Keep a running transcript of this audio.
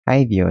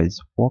5 years.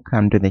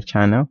 Welcome to the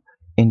channel.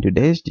 In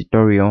today's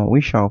tutorial,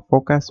 we shall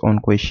focus on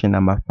question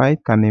number 5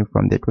 coming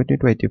from the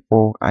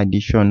 2024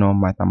 Additional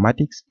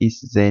Mathematics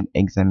ECZ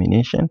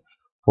examination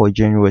for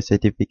General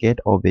Certificate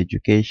of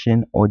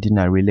Education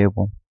Ordinary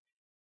Level.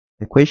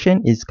 The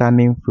question is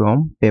coming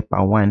from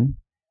paper 1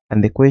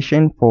 and the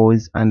question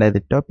falls under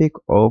the topic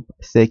of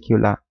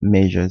circular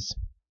measures.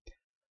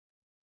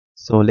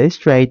 So let's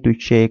try to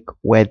check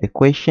where the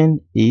question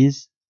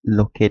is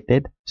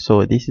located.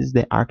 So this is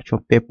the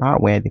actual paper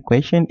where the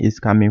question is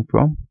coming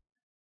from.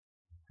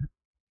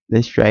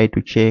 Let's try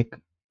to check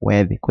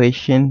where the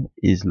question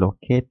is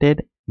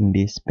located in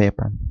this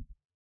paper.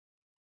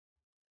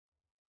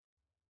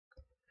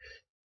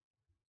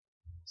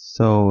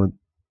 So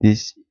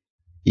this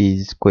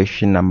is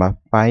question number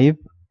 5.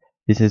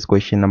 This is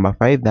question number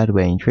 5 that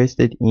we're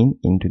interested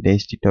in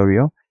today's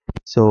tutorial.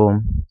 So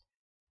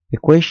the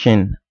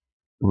question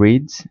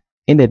reads,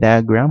 in the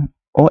diagram,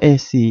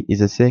 OAC is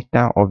a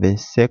sector of a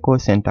circle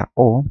center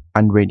O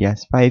and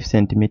radius 5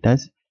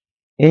 centimeters.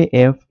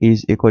 AF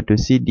is equal to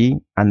CD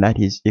and that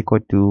is equal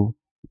to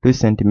 2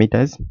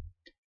 centimeters.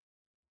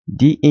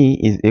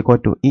 DE is equal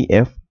to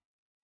EF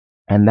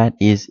and that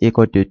is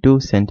equal to 2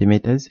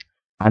 centimeters.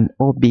 And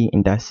OB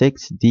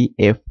intersects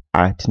DF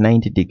at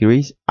 90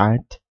 degrees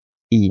at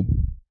E.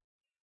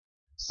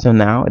 So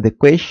now the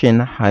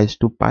question has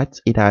two parts.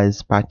 It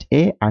has part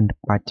A and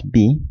part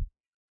B.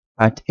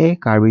 Part A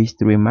carries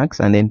 3 marks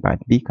and then part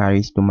B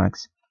carries 2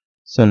 marks.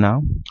 So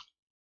now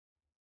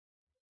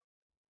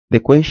the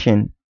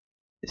question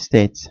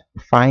states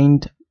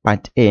find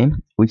part A,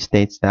 which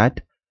states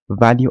that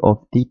value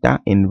of theta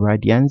in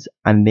radians,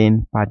 and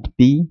then part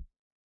B,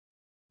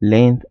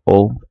 length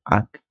of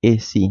arc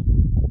AC.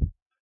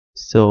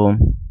 So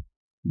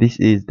this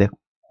is the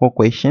whole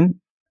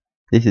question.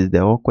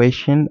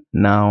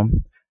 Now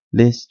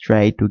let's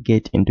try to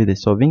get into the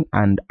solving,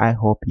 and I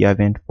hope you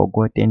haven't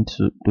forgotten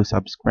to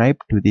subscribe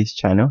to this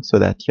channel so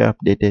that you're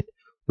updated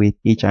with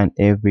each and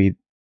every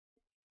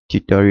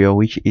tutorial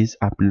which is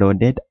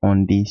uploaded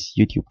on this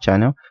YouTube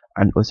channel.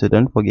 And also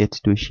don't forget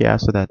to share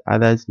so that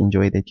others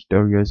enjoy the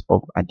tutorials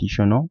of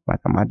additional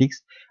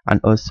mathematics, and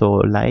also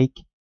like,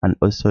 and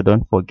also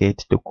don't forget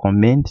to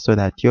comment so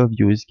that your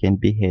views can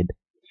be heard.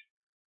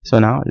 So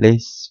now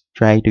let's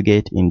try to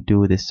get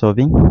into the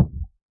solving.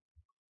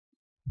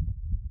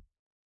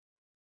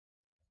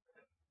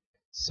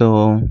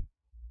 So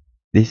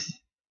this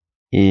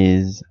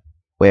is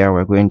where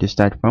we're going to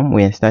start from.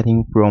 We are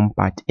starting from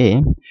part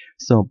A.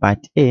 So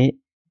part A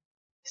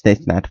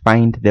states that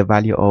find the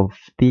value of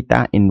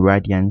theta in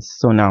radians.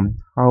 So now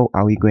how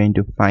are we going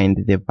to find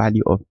the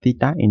value of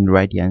theta in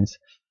radians?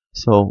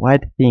 So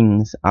what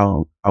things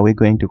are we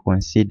going to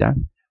consider?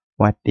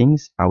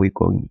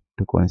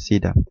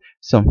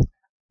 So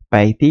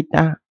by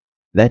theta,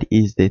 that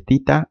is the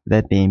theta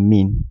that they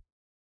mean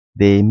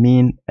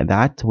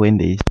that when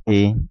they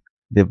say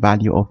the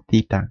value of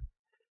theta.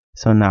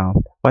 So now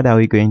what are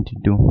we going to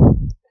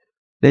do?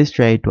 Let's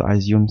try to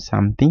assume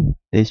something.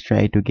 Let's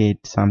try to get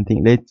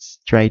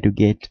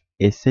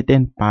a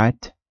certain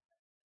part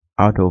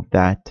out of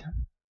that.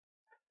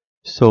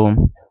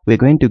 So we're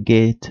going to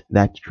get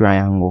that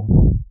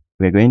triangle.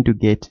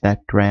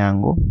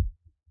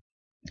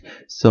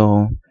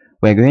 So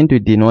we're going to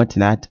denote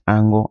that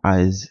angle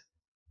as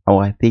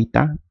our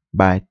theta,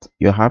 but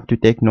you have to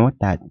take note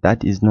that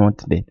that is not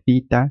the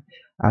theta.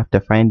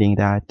 After finding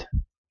that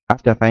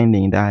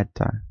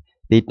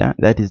theta,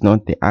 that is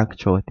not the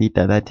actual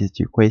theta that is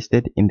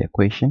requested in the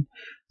question.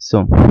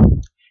 So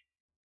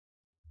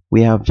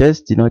we have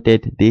just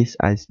denoted this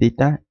as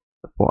theta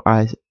for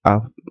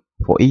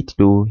it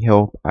to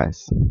help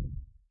us.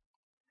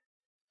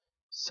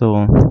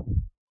 So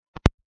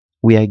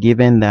we are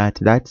given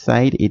that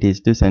side it is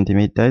 2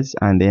 centimeters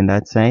and then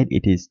that side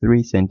it is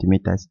 3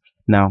 centimeters.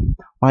 Now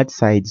what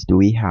sides do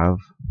we have?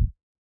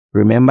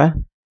 Remember,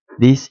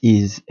 this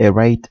is a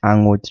right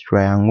angled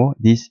triangle.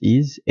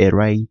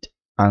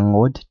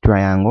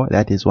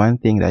 That is one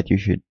thing that you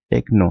should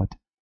take note.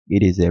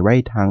 It is a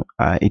right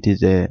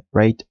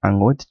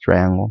angled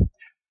triangle.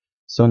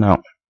 So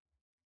now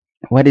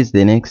what is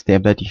the next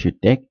step that you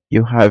should take?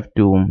 You have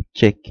to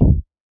check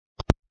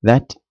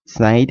that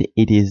side.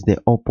 It is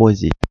the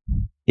opposite,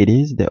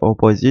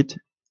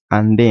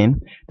 and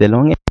then the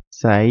longest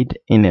side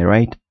in a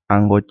right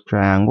angled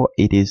triangle,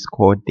 it is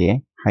called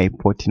the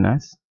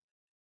hypotenuse.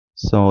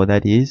 So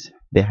that is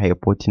the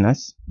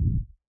hypotenuse.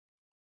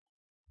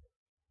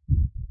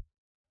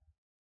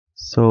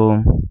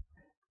 So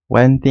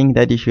one thing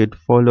that you should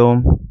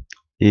follow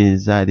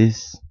is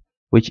this,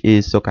 which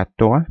is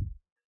SOHCAHTOA.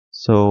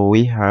 So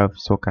we have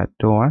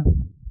SOHCAHTOA.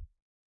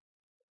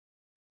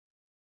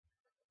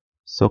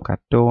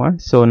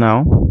 So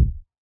now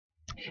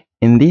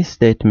in this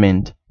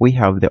statement we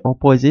have the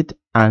opposite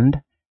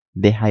and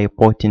the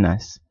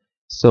hypotenuse.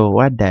 So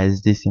what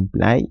does this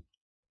imply?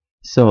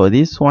 So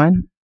this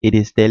one, it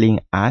is telling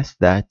us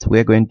that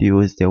we're going to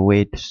use the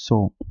word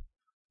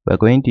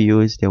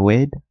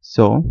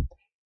so.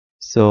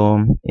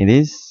 So in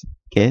this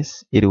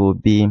case it will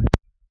be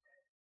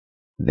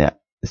the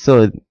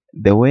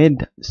The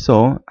word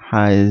so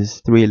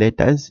has three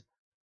letters.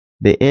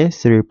 The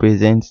S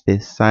represents the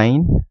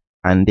sign,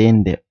 and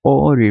then the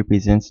O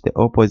represents the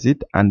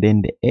opposite, and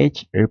then the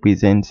H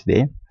represents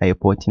the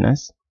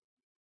hypotenuse.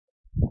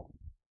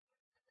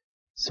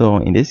 So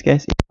in this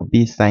case, it will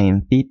be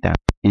sine theta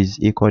is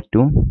equal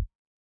to,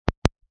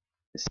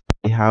 so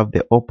we have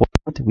the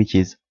opposite, which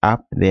is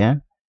up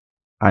there,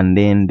 and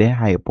then the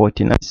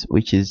hypotenuse,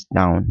 which is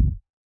down.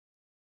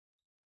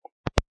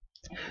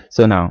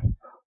 So now,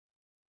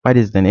 what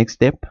is the next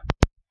step?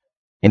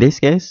 In this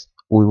case,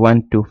 we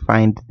want to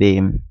find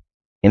in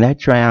that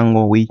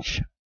triangle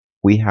which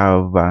we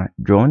have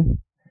drawn,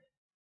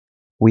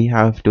 we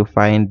have to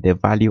find the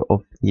value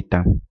of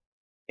theta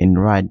in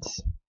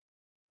rads.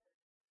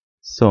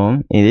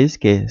 So in this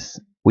case,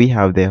 we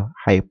have the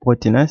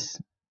hypotenuse,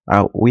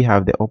 we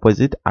have the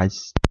opposite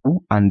as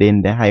 2, and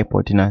then the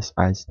hypotenuse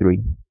as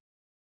 3.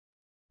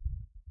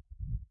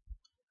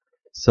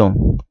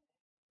 So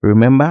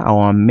remember,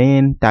 our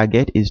main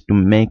target is to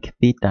make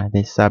theta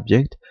the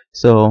subject.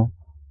 So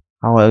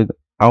how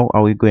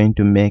are we going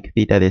to make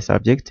theta the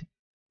subject?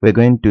 We're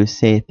going to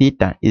say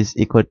theta is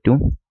equal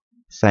to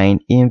sine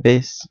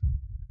inverse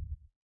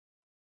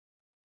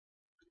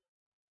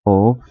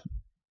of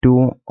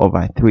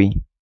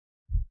 2/3.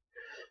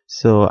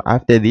 So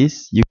after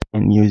this, you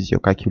can use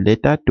your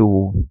calculator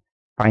to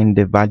find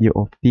the value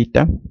of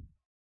theta.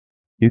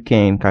 You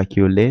can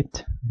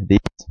calculate this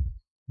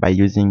by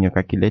using your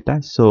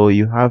calculator. So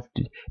you have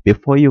to,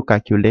 before you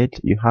calculate,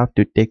 you have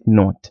to take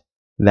note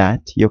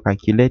that your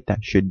calculator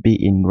should be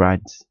in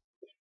rads.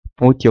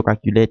 Put your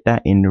calculator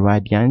in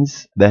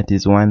radians. That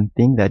is one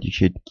thing that you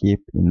should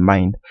keep in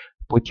mind.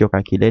 Put your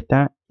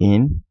calculator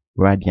in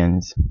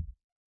radians.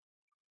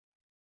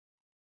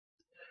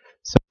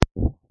 So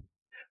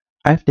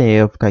after you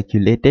have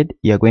calculated,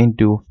 you're going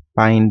to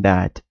find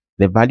that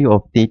the value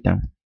of theta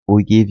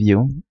will give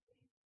you,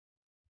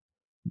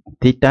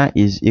 theta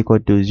is equal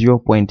to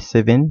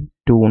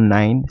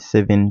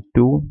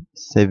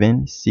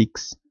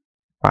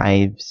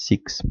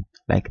 0.729727656,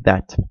 like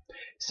that.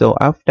 So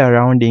after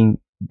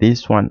rounding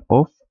this one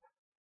off,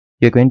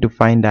 you're going to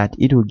find that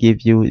it will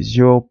give you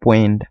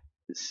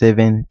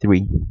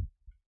 0.73.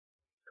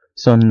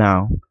 So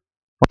now,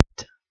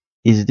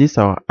 is this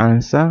our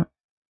answer?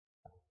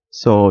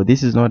 So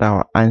this is not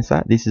our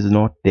answer. This is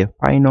not the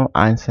final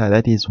answer.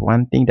 That is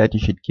one thing that you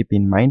should keep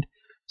in mind.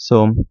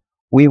 So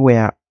we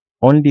were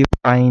only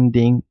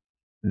finding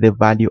the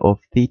value of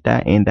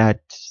theta in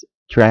that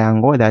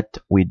triangle that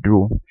we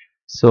drew.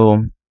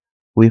 So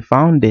we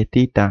found the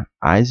theta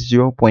as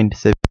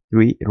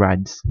 0.73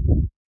 rads.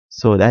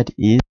 So that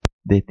is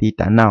the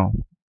theta. Now,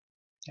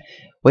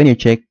 when you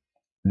check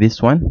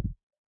this one,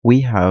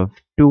 we have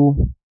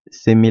two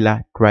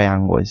similar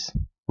triangles.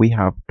 We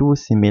have two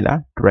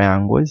similar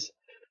triangles.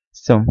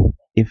 So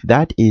if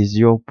that is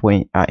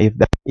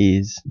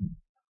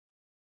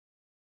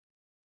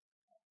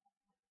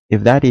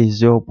if that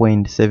is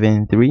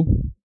 0.73,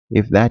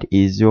 if that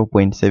is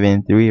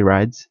 0.73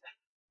 rads,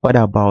 what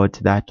about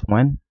that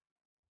one?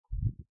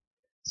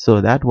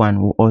 So that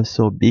one will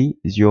also be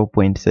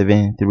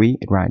 0.73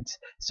 rads.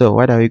 So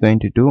what are we going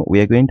to do?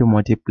 We are going to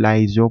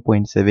multiply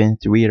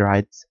 0.73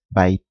 rads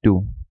by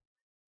 2.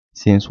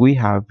 Since we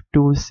have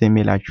two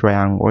similar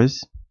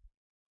triangles,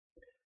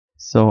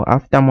 so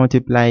after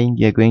multiplying,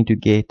 you're going to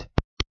get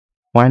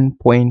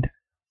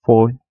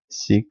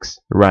 1.46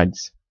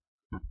 rads.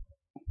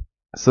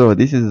 So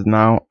this is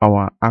now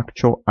our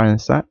actual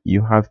answer.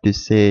 You have to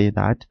say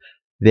that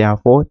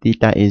therefore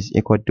theta is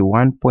equal to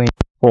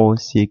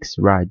 1.46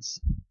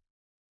 rads.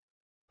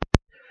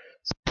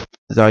 So this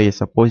is how you're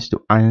supposed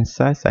to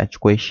answer such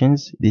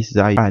questions. This is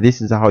how you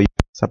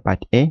answer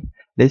part A.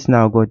 Let's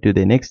now go to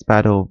the next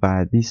part of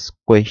this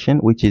question,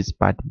 which is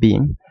part B.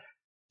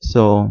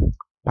 So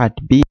part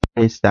B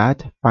is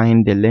that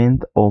find the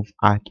length of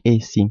arc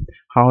AC.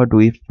 How do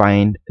we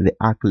find the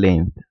arc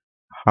length?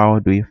 How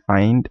do we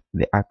find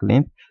the arc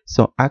length?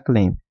 So arc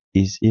length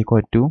is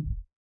equal to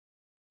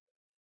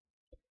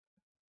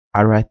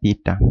r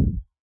theta.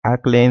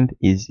 Arc length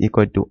is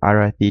equal to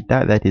r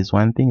theta. That is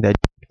one thing that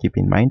you keep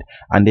in mind.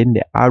 And then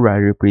the r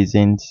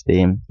represents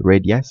the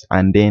radius,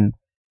 and then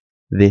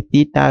the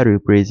theta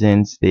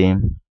represents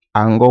the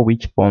angle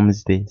which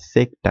forms the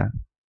sector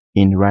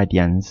in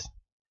radians.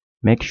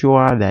 Make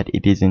sure that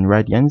it is in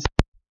radians.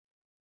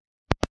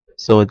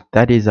 So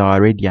that is our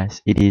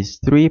radius. It is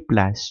 3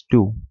 plus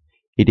 2.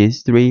 It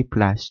is 3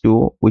 plus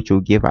 2, which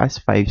will give us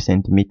 5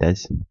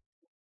 centimeters.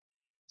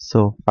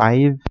 So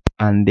 5,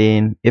 and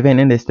then even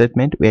in the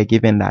statement, we are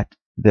given that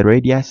the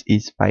radius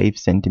is 5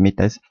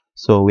 centimeters.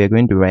 So we are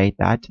going to write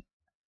that.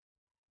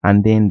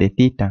 And then the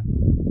theta.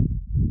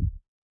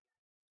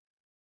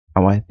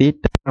 Our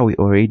theta, we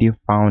already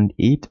found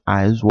it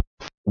as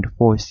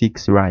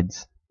 1.46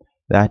 rads.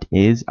 That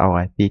is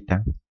our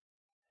theta.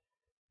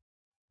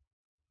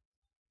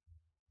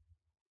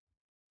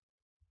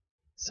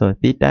 So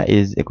theta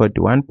is equal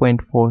to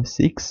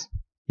 1.46.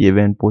 You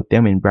even put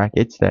them in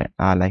brackets that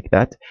are like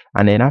that.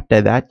 And then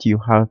after that, you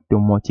have to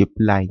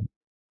multiply.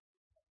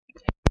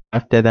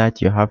 After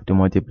that, you have to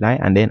multiply,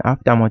 and then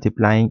after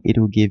multiplying, it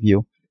will give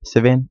you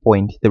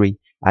 7.3.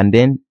 And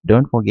then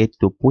don't forget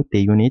to put the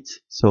units.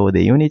 So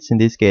the units in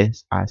this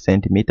case are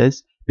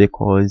centimeters,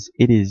 because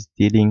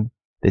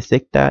the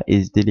sector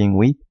is dealing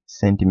with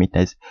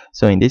centimeters.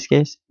 So in this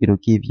case, it will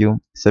give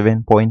you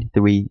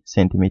 7.3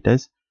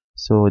 centimeters.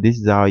 So this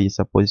is how you're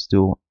supposed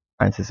to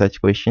answer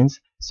such questions.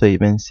 So you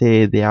can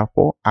say,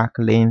 therefore, arc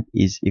length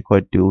is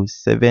equal to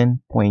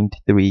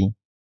 7.3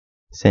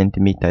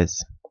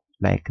 centimeters,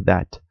 like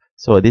that.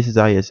 So this is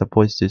how you're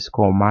supposed to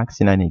score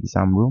marks in an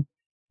exam room.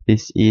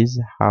 This is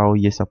how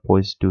you're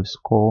supposed to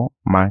score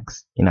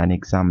marks in an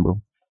exam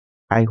room.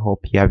 I hope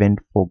you haven't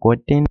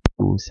forgotten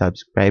to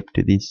subscribe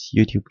to this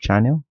YouTube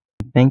channel.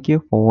 Thank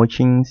you for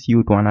watching. See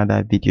you to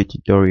another video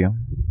tutorial.